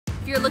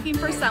you're looking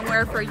for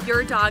somewhere for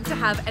your dog to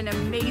have an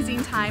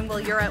amazing time while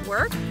you're at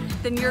work,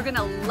 then you're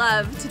gonna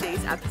love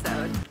today's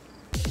episode.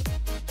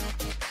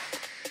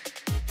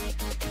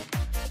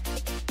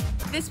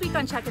 This week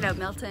on Check It Out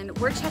Milton,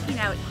 we're checking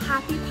out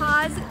Happy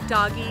Paws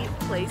Doggy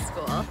Play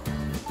School.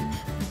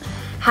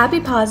 Happy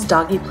Paws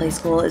Doggy Play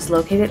School is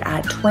located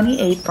at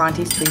 28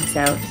 Bronte Street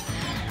South.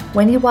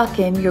 When you walk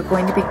in, you're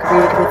going to be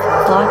greeted with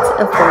lots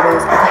of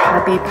photos of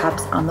happy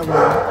pups on the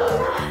wall.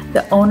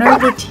 The owner,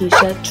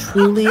 Lateisha,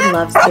 truly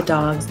loves the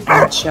dogs,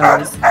 and it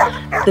shows.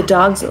 The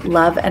dogs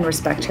love and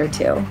respect her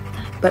too.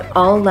 But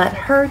I'll let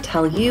her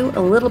tell you a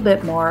little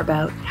bit more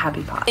about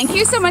Happy Paws. Thank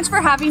you so much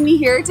for having me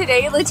here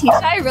today,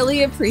 Lateisha. I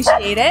really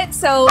appreciate it.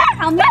 So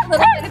tell me a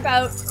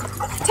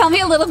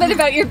little bit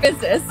about your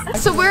business.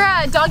 So we're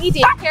a doggy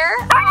daycare.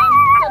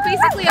 So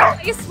basically a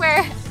place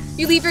where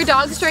you leave your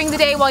dogs during the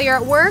day while you're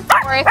at work,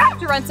 or if you have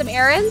to run some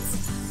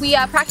errands. We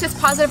practice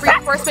positive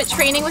reinforcement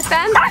training with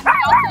them.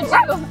 We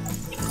also do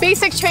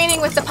basic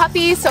training with the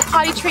puppies, so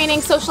potty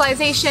training,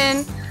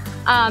 socialization.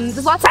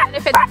 There's lots of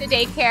benefits to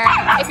daycare.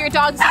 If your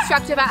dog's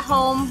destructive at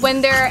home,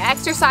 when they're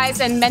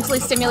exercised and mentally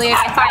stimulated,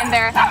 I find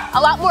they're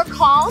a lot more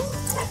calm.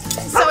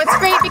 So it's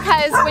great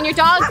because when your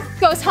dog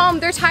goes home,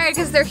 they're tired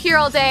because they're here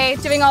all day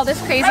doing all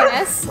this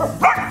craziness. And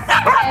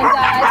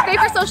it's great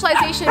for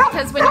socialization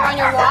because when you're on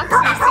your walks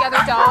and you see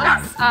other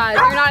dogs,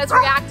 you're not as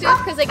reactive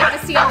because they get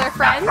to see all their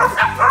friends.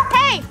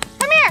 Hey,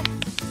 come here!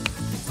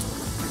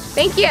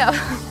 Thank you.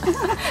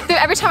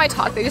 Every time I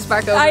talk, they just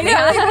bark over me.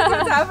 I know,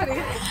 what's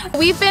happening?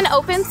 We've been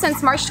open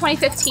since March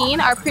 2015.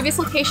 Our previous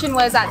location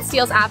was at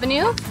Steeles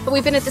Avenue, but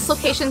we've been at this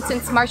location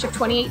since March of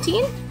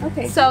 2018.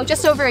 Okay. So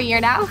just over a year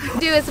now.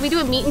 What we do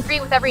a meet and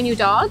greet with every new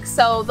dog.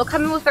 So they'll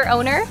come in with their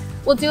owner.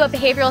 We'll do a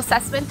behavioral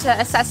assessment to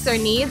assess their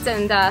needs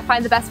and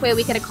find the best way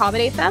we can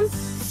accommodate them.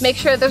 Make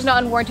sure there's no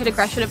unwarranted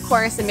aggression, of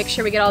course, and make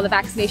sure we get all the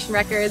vaccination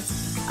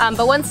records.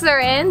 But once they're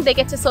in, they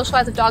get to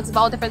socialize with dogs of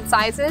all different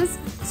sizes.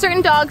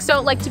 Certain dogs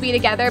don't like to be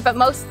together, but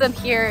most of them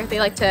here, they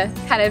like to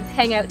kind of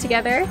hang out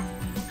together.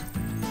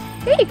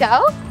 There you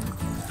go.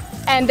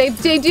 And they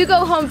do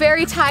go home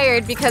very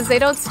tired because they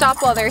don't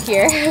stop while they're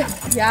here.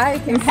 Yeah, I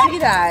can see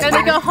that. Then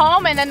they go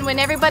home, and then when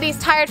everybody's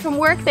tired from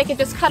work, they can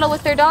just cuddle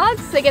with their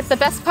dogs. They get the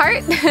best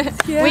part.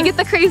 Yeah. We get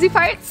the crazy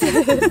parts,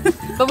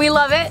 but we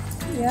love it.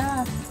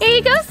 Yeah. Here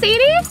you go,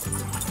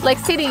 Sadie. Like,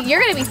 Sadie,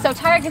 you're gonna be so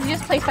tired because you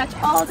just play fetch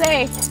all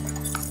day.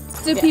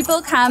 Do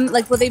people come,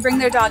 like, will they bring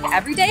their dog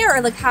every day, or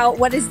like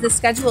what is the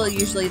schedule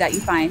usually that you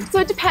find? So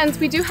it depends.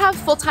 We do have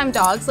full-time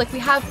dogs. Like, we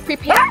have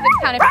prepaid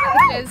discounted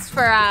packages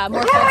for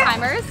more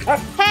full-timers.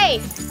 Hey,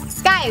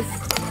 guys.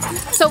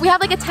 So we have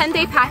like a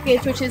 10-day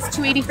package, which is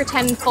 $280 for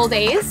 10 full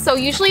days. So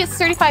usually it's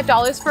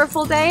 $35 for a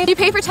full day. If you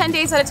pay for 10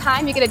 days at a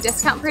time, you get a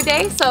discount per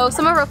day. So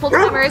some of our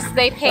full-timers,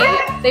 they prepay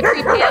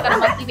on a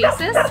monthly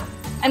basis,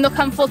 and they'll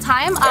come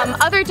full-time.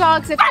 Other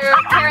dogs, if their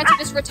parents are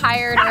just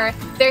retired or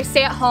they're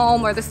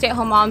stay-at-home or the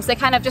stay-at-home moms, they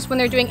kind of just, when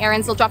they're doing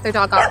errands, they'll drop their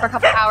dog off for a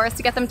couple hours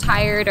to get them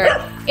tired, or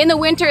in the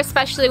winter,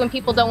 especially when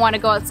people don't want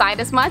to go outside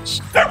as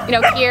much. You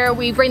know, here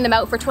we bring them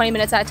out for 20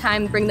 minutes at a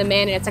time, bring them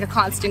in, and it's like a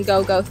constant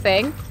go-go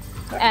thing.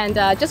 And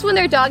just when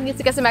their dog needs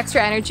to get some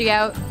extra energy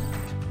out.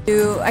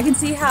 I can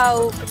see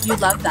how you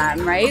love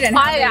them, right? And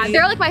yeah,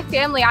 they're like my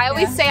family. I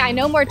always say I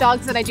know more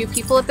dogs than I do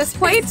people at this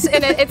point,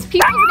 and it's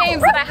people's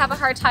names that I have a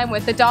hard time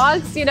with. The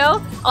dogs, you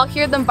know, I'll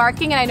hear them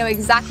barking and I know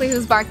exactly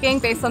who's barking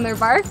based on their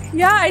bark.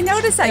 Yeah, I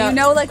noticed that. Yeah. You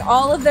know, like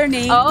all of their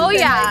names. Oh,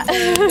 yeah.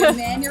 Like, their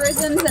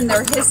mannerisms and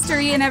their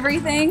history and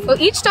everything.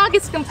 Well, each dog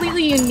is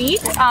completely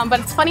unique,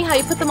 but it's funny how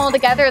you put them all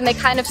together and they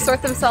kind of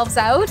sort themselves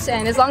out.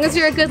 And as long as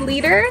you're a good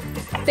leader,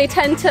 they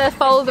tend to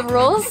follow the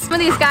rules. Some of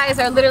these guys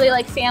are literally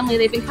like family.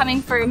 They've been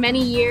coming for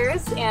many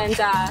years, and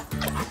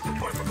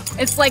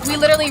it's like we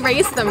literally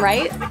raise them,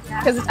 right?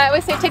 Because I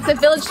always say it takes a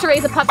village to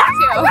raise a puppy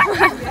too.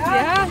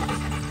 Yeah.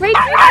 Right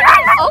here.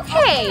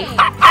 Okay.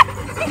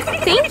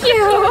 Thank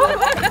you.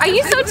 Are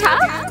you so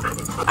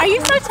tough? Are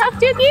you so tough,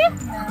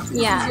 Doogie?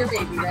 Yeah. This is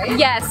your baby, right?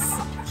 Yes.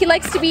 He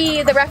likes to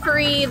be the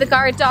referee, the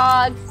guard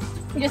dog.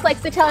 He just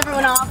likes to tell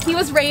everyone off. He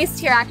was raised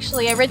here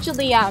actually.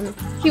 Originally,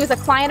 he was a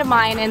client of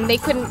mine and they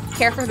couldn't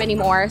care for him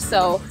anymore,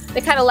 so they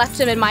kind of left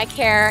him in my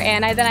care,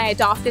 and then I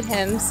adopted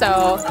him.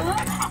 So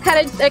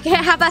kind of, I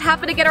can't have that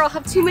happen again or I'll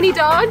have too many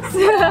dogs.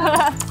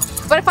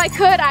 But if I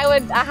could, I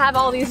would have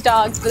all these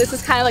dogs, but this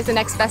is kind of like the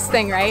next best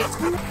thing, right?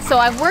 So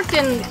I've worked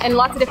in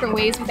lots of different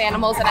ways with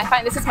animals, and I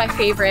find this is my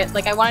favorite.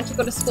 Like, I wanted to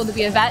go to school to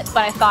be a vet,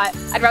 but I thought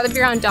I'd rather be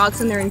around dogs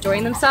when they're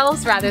enjoying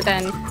themselves rather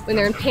than when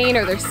they're in pain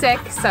or they're sick,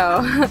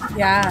 so.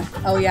 Yeah,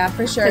 oh yeah,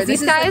 for sure.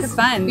 These guys, like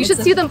fun. You should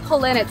see them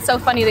pull in. It's so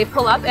funny. They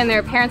pull up and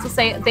their parents will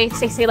say, they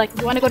say like,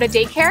 you want to go to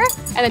daycare?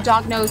 And the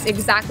dog knows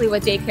exactly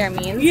what daycare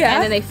means. Yeah.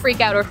 And then they freak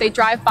out, or if they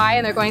drive by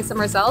and they're going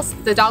somewhere else,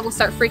 the dog will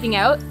start freaking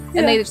out.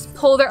 And they just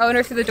pull their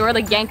owner through the door,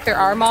 like yank their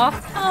arm off.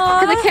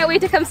 Because they can't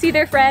wait to come see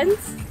their friends.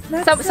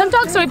 Some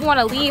dogs don't even want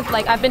to leave.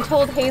 Like, I've been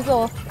told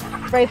Hazel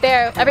right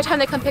there, every time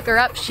they come pick her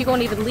up, she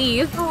won't even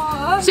leave.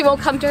 Aww. She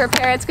won't come to her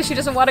parents because she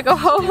doesn't want to go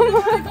home.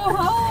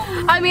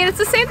 I mean, it's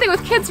the same thing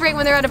with kids, right?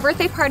 When they're at a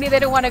birthday party, they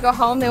don't want to go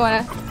home. They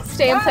want to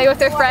stay and play with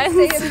their friends.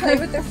 Stay and play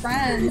with their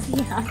friends.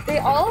 Yeah. They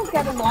all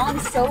get along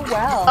so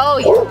well. Oh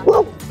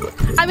yeah.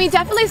 I mean,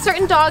 definitely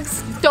certain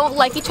dogs don't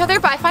like each other,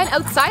 but I find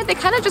outside they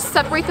kind of just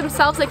separate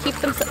themselves. They keep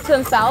them to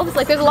themselves.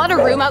 Like there's a lot of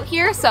room out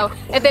here, so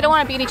if they don't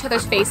want to be in each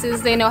other's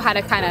faces, they know how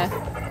to kind of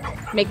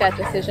make that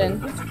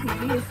decision. This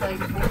Phoebe is like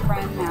my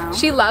friend now.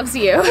 She loves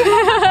you.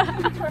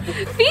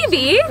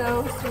 Phoebe?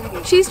 So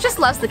sweet. She just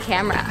loves the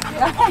camera.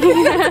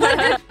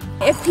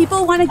 If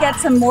people want to get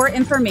some more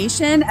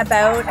information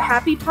about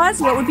Happy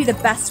Paws, what would be the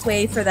best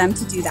way for them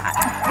to do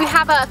that? We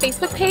have a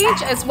Facebook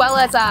page as well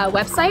as a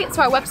website.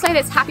 So our website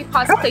is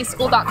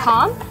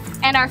happypawsplayschool.com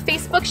and our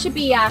Facebook should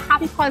be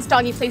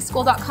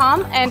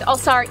happypawsdoggyplayschool.com, and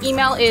also our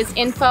email is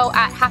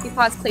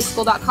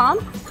info@happypawsplayschool.com.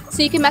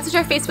 So you can message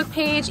our Facebook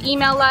page,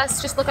 email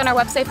us, just look on our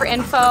website for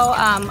info.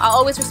 I'll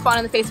always respond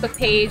on the Facebook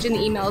page and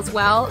the email as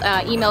well.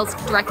 Emails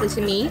directly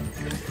to me.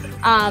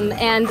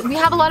 And we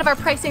have a lot of our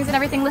pricings and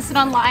everything listed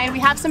online. We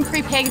have some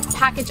prepaid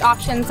package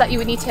options that you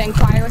would need to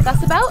inquire with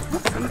us about.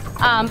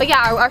 But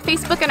yeah, our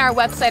Facebook and our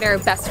website are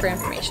best for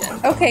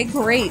information. Okay,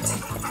 great.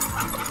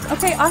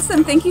 Okay,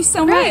 awesome. Thank you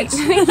so Great. much.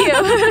 Thank you.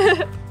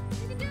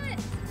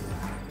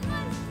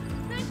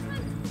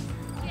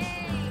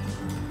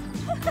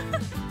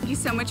 Thank you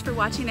so much for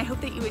watching. I hope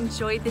that you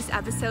enjoyed this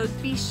episode.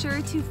 Be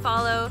sure to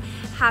follow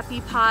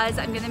Happy Paws.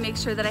 I'm going to make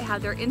sure that I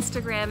have their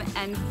Instagram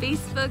and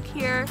Facebook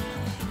here.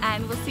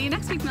 And we'll see you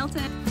next week,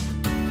 Milton.